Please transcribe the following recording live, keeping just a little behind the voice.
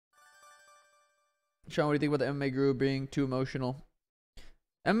Sean, what do you think about the MMA Guru being too emotional?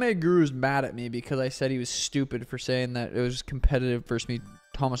 MMA Guru's mad at me because I said he was stupid for saying that it was competitive versus me,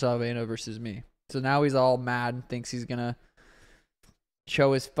 Thomas Almeida versus me. So now he's all mad and thinks he's gonna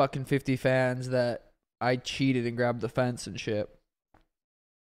show his fucking 50 fans that I cheated and grabbed the fence and shit.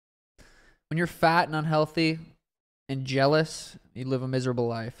 When you're fat and unhealthy and jealous, you live a miserable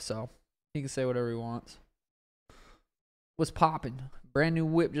life. So he can say whatever he wants. What's popping? Brand new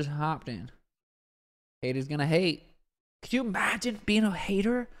whip just hopped in. Haters gonna hate. Could you imagine being a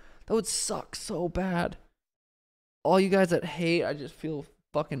hater? That would suck so bad. All you guys that hate, I just feel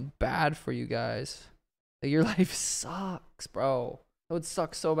fucking bad for you guys. Like, your life sucks, bro. That would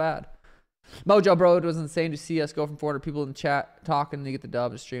suck so bad. Mojo, bro, it was insane to see us go from 400 people in the chat talking to get the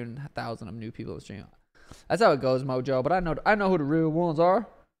dub to stream 1,000 of new people to stream. That's how it goes, Mojo. But I know who the real ones are.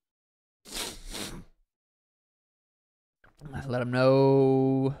 Let them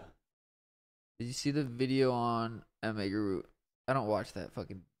know. Did you see the video on MMA Guru? I don't watch that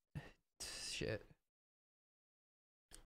fucking shit.